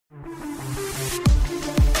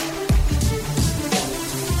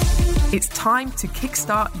It's time to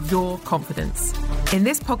kickstart your confidence. In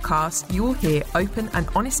this podcast, you will hear open and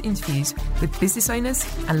honest interviews with business owners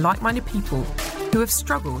and like-minded people who have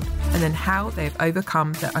struggled and then how they have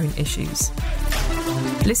overcome their own issues.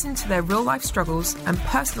 Listen to their real-life struggles and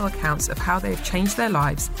personal accounts of how they have changed their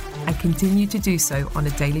lives and continue to do so on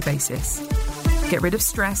a daily basis. Get rid of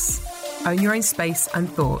stress, own your own space and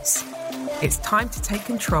thoughts. It's time to take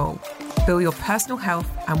control, feel your personal health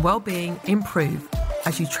and well-being improve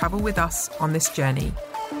as you travel with us on this journey.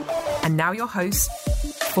 And now your host,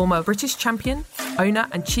 former British champion, owner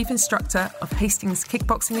and chief instructor of Hastings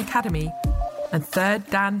Kickboxing Academy, and third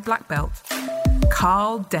Dan Black Belt,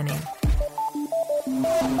 Carl Denning.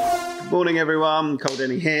 Morning everyone, Carl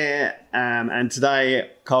Denning here, and today,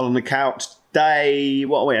 Carl on the couch, day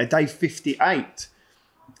 58.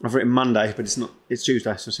 I've written Monday, but it's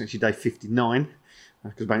Tuesday, so it's actually day 59,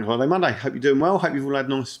 because Bank Holiday Monday. Hope you're doing well, hope you've all had a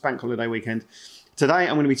nice Bank Holiday weekend. Today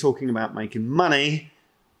I'm going to be talking about making money,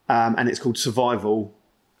 and it's called Survival,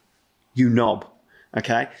 you knob.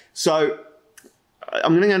 Okay, so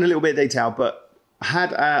I'm going to go into a little bit of detail, but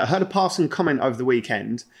I heard a passing comment over the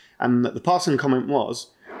weekend, and the passing comment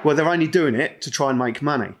was, well, they're only doing it to try and make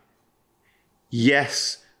money.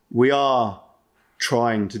 Yes, we are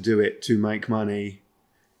trying to do it to make money,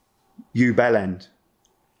 you bellend.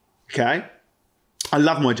 Okay, I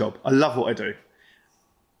love my job. I love what I do.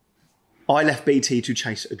 I left BT to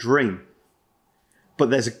chase a dream.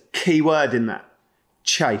 But there's a key word in that,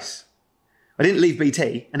 chase. I didn't leave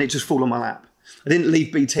BT and it just fall on my lap. I didn't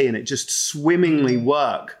leave BT and it just swimmingly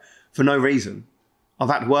work for no reason. I've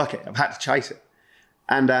had to work it. I've had to chase it.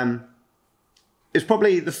 And it's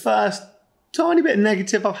probably the first tiny bit of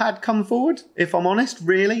negative I've had come forward, if I'm honest,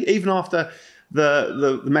 really, even after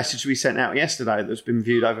the message we sent out yesterday that's been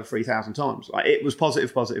viewed over 3,000 times. Like, it was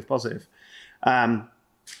positive.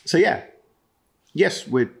 So yeah, yes,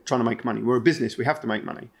 we're trying to make money. We're a business. We have to make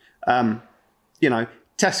money.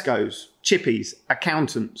 Tesco's, Chippies,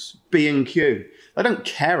 accountants, B&Q, they don't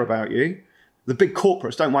care about you. The big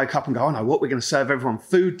corporates don't wake up and go, oh no, what, we're going to serve everyone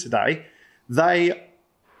food today. They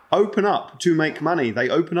open up to make money. They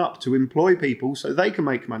open up to employ people so they can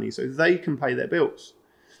make money, so they can pay their bills.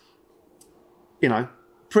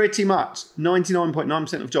 Pretty much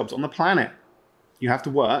 99.9% of jobs on the planet, you have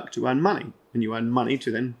to work to earn money. And you earn money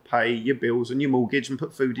to then pay your bills and your mortgage and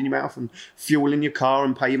put food in your mouth and fuel in your car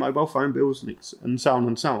and pay your mobile phone bills and so on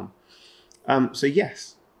and so on. So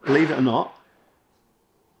yes, believe it or not,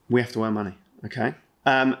 we have to earn money, okay?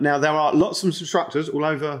 Now, there are lots of instructors all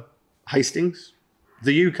over Hastings,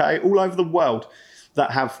 the UK, all over the world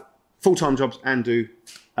that have full-time jobs and do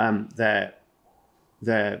their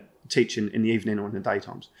teaching in the evening or in the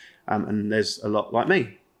daytimes. And there's a lot like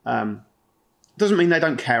me. Doesn't mean they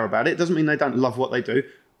don't care about it. Doesn't mean they don't love what they do.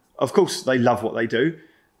 Of course they love what they do.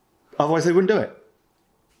 Otherwise they wouldn't do it.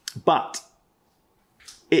 But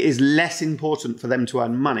it is less important for them to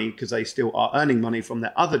earn money because they still are earning money from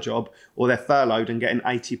their other job, or they're furloughed and getting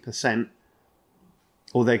 80%,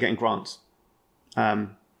 or they're getting grants.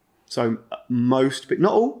 So most, but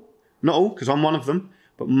not all, because I'm one of them,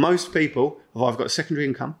 but most people have either got a secondary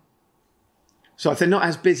income. So if they're not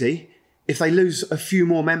as busy, if they lose a few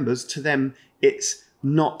more members, to them, it's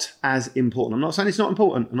not as important. I'm not saying it's not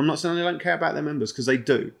important, and I'm not saying they don't care about their members, because they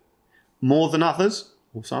do. More than others,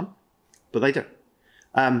 or some, but they do.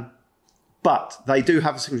 But they do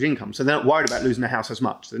have a secondary income, so they're not worried about losing their house as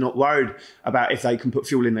much. They're not worried about if they can put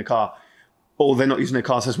fuel in their car, or they're not using their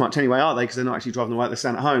cars as much anyway, are they? Because they're not actually driving to work, they're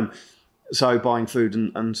staying at home. So buying food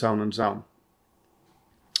and so on and so on.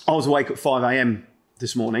 I was awake at 5 a.m.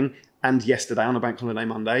 this morning, and yesterday on a Bank Holiday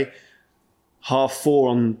Monday, 4:30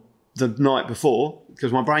 on the night before,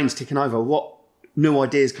 because my brain's ticking over. What new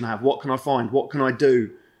ideas can I have? What can I find? What can I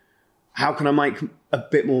do? How can I make a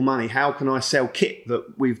bit more money? How can I sell kit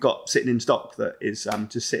that we've got sitting in stock that is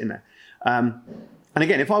just sitting there? And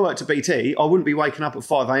again, if I worked at BT, I wouldn't be waking up at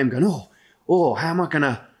 5 a.m. going, how am I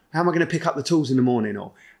gonna pick up the tools in the morning?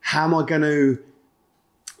 Or how am I going to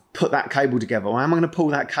put that cable together? Or how am I going to pull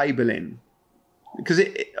that cable in? Because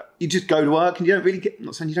you just go to work and you don't really I'm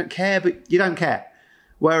not saying you don't care, but you don't care.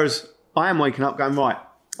 Whereas I am waking up going, right,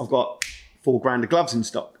 I've got $4,000 of gloves in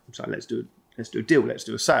stock. So let's do a deal, let's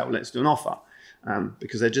do a sale, let's do an offer.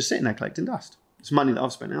 Because they're just sitting there collecting dust. It's money that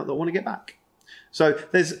I've spent out that I want to get back. So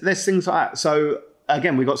there's things like that. So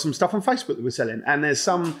again, we got some stuff on Facebook that we're selling, and there's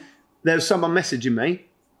someone messaging me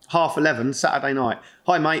 11:30 Saturday night.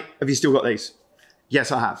 Hi mate, have you still got these?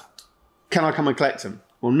 Yes, I have. Can I come and collect them?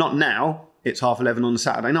 Well, not now. It's 11:30 on the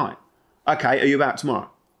Saturday night. Okay, are you about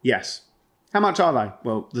tomorrow? Yes. How much are they?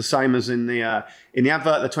 Well, the same as in the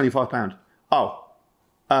advert, they're £25. Oh,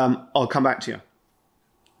 I'll come back to you.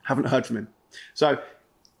 Haven't heard from him. So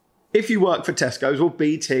if you work for Tesco's or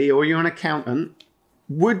BT or you're an accountant,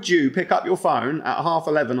 would you pick up your phone at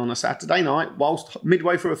 11:30 on a Saturday night whilst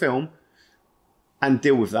midway through a film and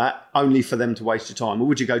deal with that only for them to waste your time? Or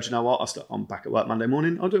would you go, do you know what, I'm back at work Monday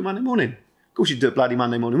morning, I'll do it Monday morning. Of course you'd do it bloody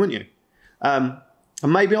Monday morning, wouldn't you? And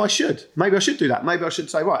maybe I should. Maybe I should do that. Maybe I should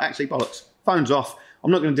say, right, actually, bollocks, phone's off.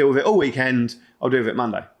 I'm not going to deal with it all weekend. I'll deal with it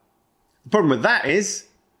Monday. The problem with that is,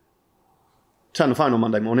 turn the phone on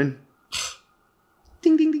Monday morning.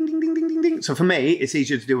 Ding, ding, ding, ding, ding, ding, ding, ding. So for me, it's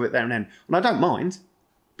easier to deal with it there and then. And I don't mind,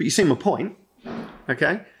 but you see my point,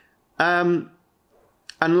 okay? And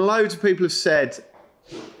loads of people have said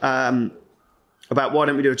about why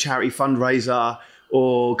don't we do a charity fundraiser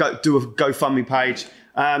or do a GoFundMe page.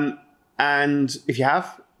 And if you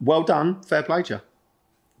have, well done, fair play to you.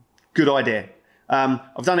 Good idea.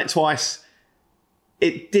 I've done it twice.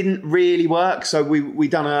 It didn't really work. So we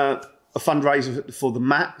done a fundraiser for the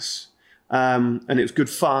mats, and it was good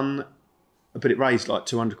fun, but it raised like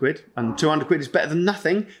 200 quid. And 200 quid is better than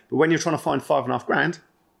nothing. But when you're trying to find 5.5 grand,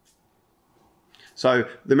 so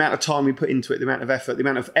the amount of time we put into it, the amount of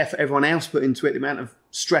effort everyone else put into it, the amount of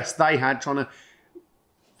stress they had trying to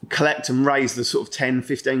collect and raise the sort of 10,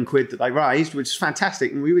 15 quid that they raised, which is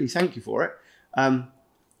fantastic. And we really thank you for it.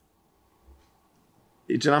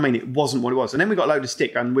 Do you know what I mean? It wasn't what it was. And then we got a load of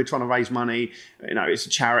stick and we're trying to raise money. You know, it's a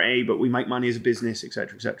charity, but we make money as a business,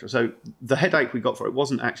 etc., etc. So the headache we got for it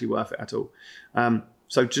wasn't actually worth it at all.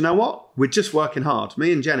 So do you know what? We're just working hard.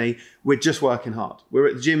 Me and Jenny, we're just working hard. We're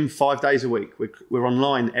at the gym 5 days a week. We're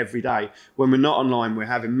online every day. When we're not online, we're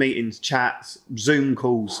having meetings, chats, Zoom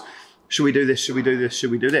calls. Should we do this? Should we do this?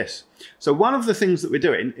 Should we do this? So one of the things that we're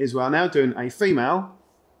doing is we're now doing a female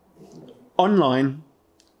online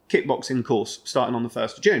kickboxing course starting on the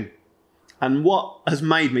 1st of June. And what has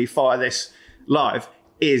made me fire this live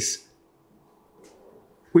is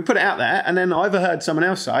we put it out there and then I overheard someone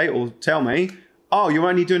else say or tell me, oh, you're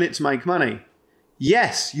only doing it to make money.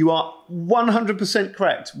 Yes, you are 100%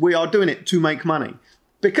 correct. We are doing it to make money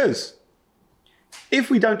because if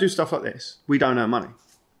we don't do stuff like this, we don't earn money.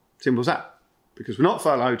 Simple as that. Because we're not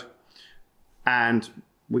furloughed and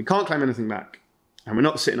we can't claim anything back and we're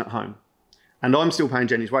not sitting at home. And I'm still paying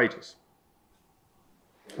Jenny's wages.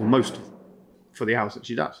 Or most of them, for the hours that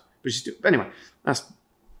she does. But she's still, anyway,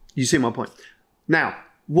 you see my point. Now,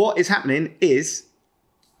 what is happening is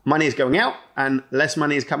money is going out and less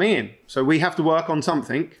money is coming in. So we have to work on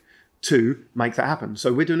something to make that happen.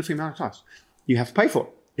 So we're doing a female class. You have to pay for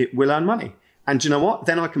it. It will earn money. And do you know what?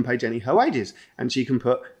 Then I can pay Jenny her wages and she can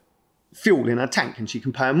put fuel in her tank and she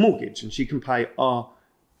can pay her mortgage and she can pay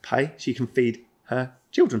she can feed her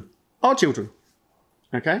children. Our children,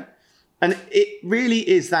 okay? And it really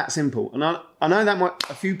is that simple. And I know that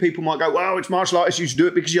a few people might go, well, it's martial artists, you should do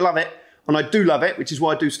it because you love it. And I do love it, which is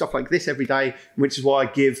why I do stuff like this every day, which is why I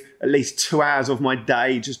give at least 2 hours of my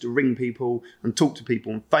day just to ring people and talk to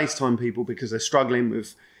people and FaceTime people because they're struggling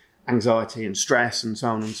with anxiety and stress and so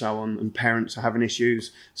on, and parents are having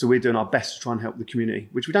issues. So we're doing our best to try and help the community,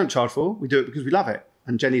 which we don't charge for. We do it because we love it.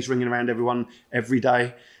 And Jenny's ringing around everyone every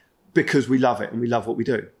day because we love it and we love what we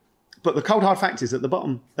do. But the cold hard fact is at the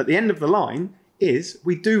bottom, at the end of the line, is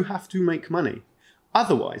we do have to make money.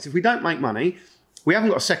 Otherwise, if we don't make money, we haven't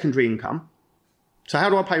got a secondary income. So how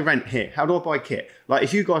do I pay rent here? How do I buy kit? Like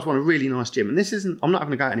if you guys want a really nice gym, and this isn't, I'm not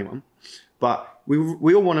having a go at anyone, but we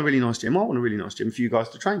all want a really nice gym. I want a really nice gym for you guys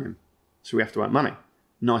to train in. So we have to earn money.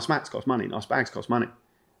 Nice mats cost money. Nice bags cost money.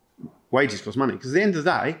 Wages cost money. Because at the end of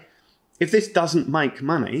the day, if this doesn't make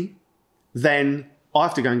money, then I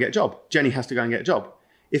have to go and get a job. Jenny has to go and get a job.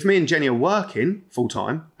 If me and Jenny are working full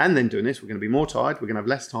time and then doing this, we're going to be more tired. We're going to have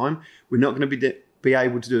less time. We're not going to be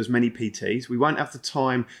able to do as many PTs. We won't have the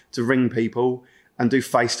time to ring people and do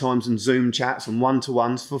FaceTimes and Zoom chats and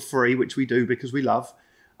one-to-ones for free, which we do because we love.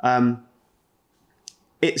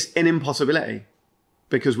 It's an impossibility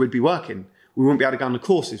because we'd be working. We wouldn't be able to go on the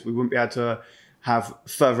courses. We wouldn't be able to have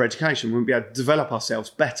further education. We wouldn't be able to develop ourselves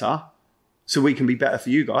better so we can be better for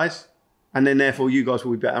you guys. And then therefore you guys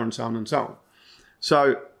will be better and so on and so on.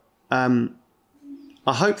 So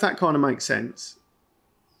I hope that kind of makes sense.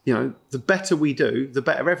 You know, the better we do, the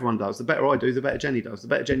better everyone does. The better I do, the better Jenny does. The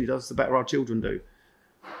better Jenny does, the better our children do.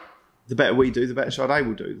 The better we do, the better Sade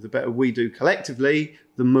will do. The better we do collectively,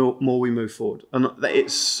 the more we move forward. And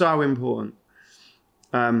it's so important.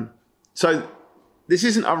 So this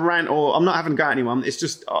isn't a rant or I'm not having a go at anyone. It's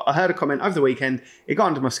just I heard a comment over the weekend. It got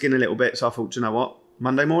under my skin a little bit. So I thought, you know what?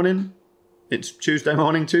 Monday morning? It's Tuesday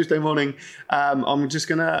morning. I'm just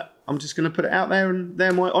gonna put it out there, and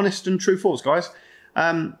they're my honest and true thoughts, guys.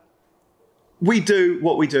 We do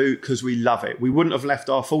what we do because we love it. We wouldn't have left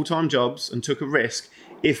our full-time jobs and took a risk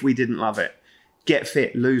if we didn't love it. Get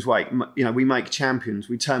fit, lose weight. You know, we make champions.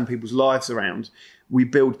 We turn people's lives around. We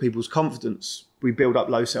build people's confidence. We build up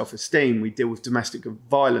low self-esteem. We deal with domestic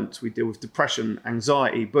violence. We deal with depression,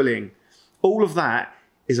 anxiety, bullying. All of that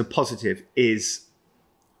is a positive, is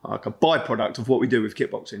like a byproduct of what we do with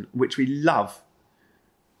kickboxing, which we love.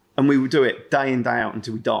 And we will do it day in, day out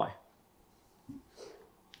until we die.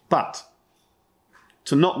 But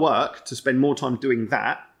to not work, to spend more time doing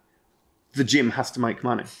that, the gym has to make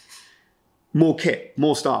money. More kit,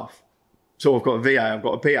 more staff. So I've got a VA, I've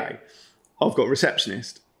got a PA, I've got a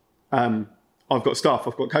receptionist, I've got staff,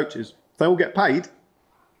 I've got coaches. They all get paid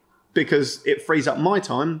because it frees up my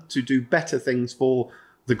time to do better things for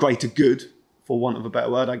the greater good, for want of a better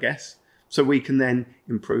word, I guess. So we can then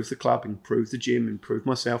improve the club, improve the gym, improve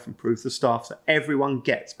myself, improve the staff, so everyone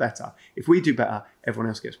gets better. If we do better, everyone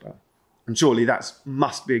else gets better. And surely that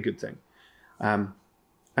must be a good thing.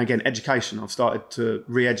 Again, education. I've started to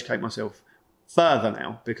re-educate myself further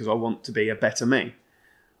now because I want to be a better me.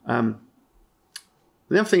 The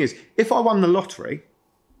other thing is, if I won the lottery,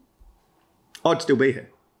 I'd still be here.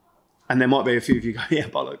 And there might be a few of you go, yeah,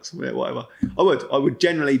 bollocks, whatever. I would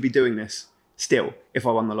generally be doing this still if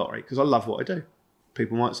I won the lottery because I love what I do.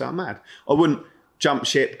 People might say I'm mad. I wouldn't jump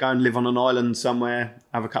ship, go and live on an island somewhere,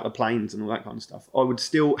 have a couple of planes and all that kind of stuff. I would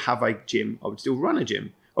still have a gym. I would still run a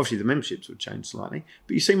gym. Obviously, the memberships would change slightly,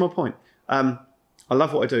 but you see my point. I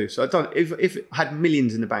love what I do. So if I had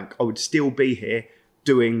millions in the bank, I would still be here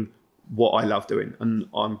doing what I love doing. And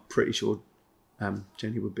I'm pretty sure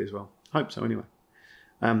Jenny would be as well. I hope so anyway.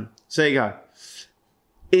 So there you go.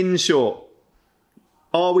 In short,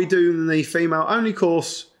 are we doing the female-only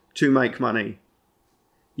course to make money?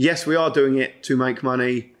 Yes, we are doing it to make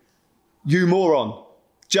money. You moron,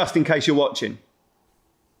 just in case you're watching.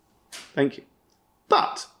 Thank you.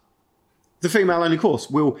 But the female-only course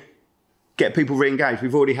will get people re-engaged.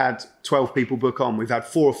 We've already had 12 people book on. We've had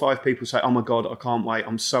 4 or 5 people say, oh my God, I can't wait.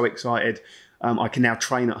 I'm so excited. I can now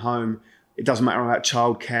train at home. It doesn't matter about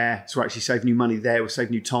childcare. So we're actually saving you money there. We're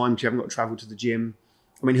saving you time because you haven't got to travel to the gym.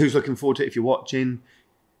 I mean, who's looking forward to it if you're watching?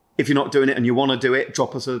 If you're not doing it and you want to do it,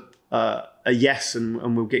 drop us a yes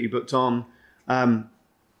and we'll get you booked on.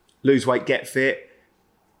 Lose weight, get fit.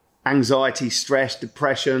 Anxiety, stress,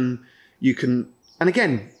 depression. You can... And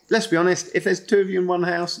again, let's be honest, if there's 2 of you in one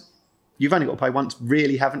house, you've only got to pay once,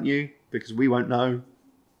 really, haven't you? Because we won't know.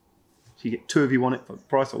 So you get 2 of you on it for the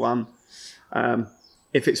price of 1.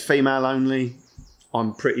 If it's female only,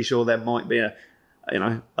 I'm pretty sure there might be a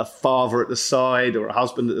father at the side or a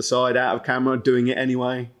husband at the side out of camera doing it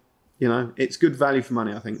anyway. You know, it's good value for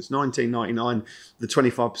money, I think. It's $19.99. The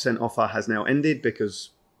 25% offer has now ended because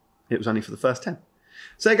it was only for the first 10.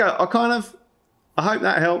 So there you go. I hope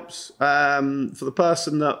that helps. For the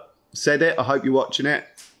person that said it, I hope you're watching it.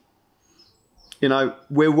 You know,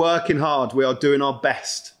 we're working hard. We are doing our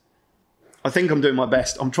best. I think I'm doing my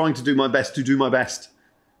best. I'm trying to do my best to do my best.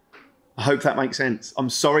 I hope that makes sense. I'm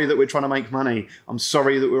sorry that we're trying to make money. I'm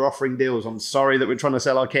sorry that we're offering deals. I'm sorry that we're trying to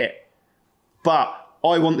sell our kit. But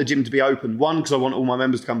I want the gym to be open. 1, because I want all my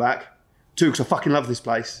members to come back. 2, because I fucking love this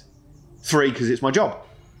place. 3, because it's my job.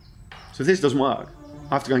 So if this doesn't work,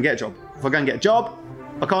 I have to go and get a job. If I go and get a job,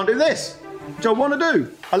 I can't do this, which I want to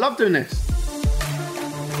do. I love doing this.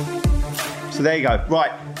 So there you go.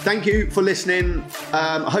 Right. Thank you for listening.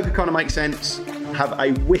 I hope it kind of makes sense. Have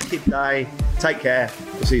a wicked day. Take care.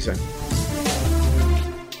 We'll see you soon.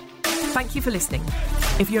 Thank you for listening.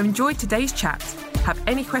 If you enjoyed today's chat, have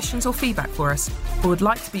any questions or feedback for us, or would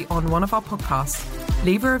like to be on one of our podcasts,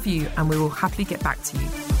 leave a review and we will happily get back to you.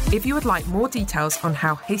 If you would like more details on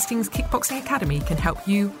how Hastings Kickboxing Academy can help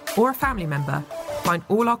you or a family member, find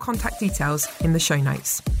all our contact details in the show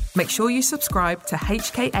notes. Make sure you subscribe to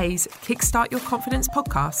HKA's Kickstart Your Confidence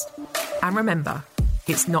podcast. And remember,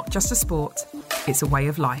 it's not just a sport, it's a way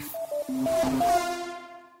of life.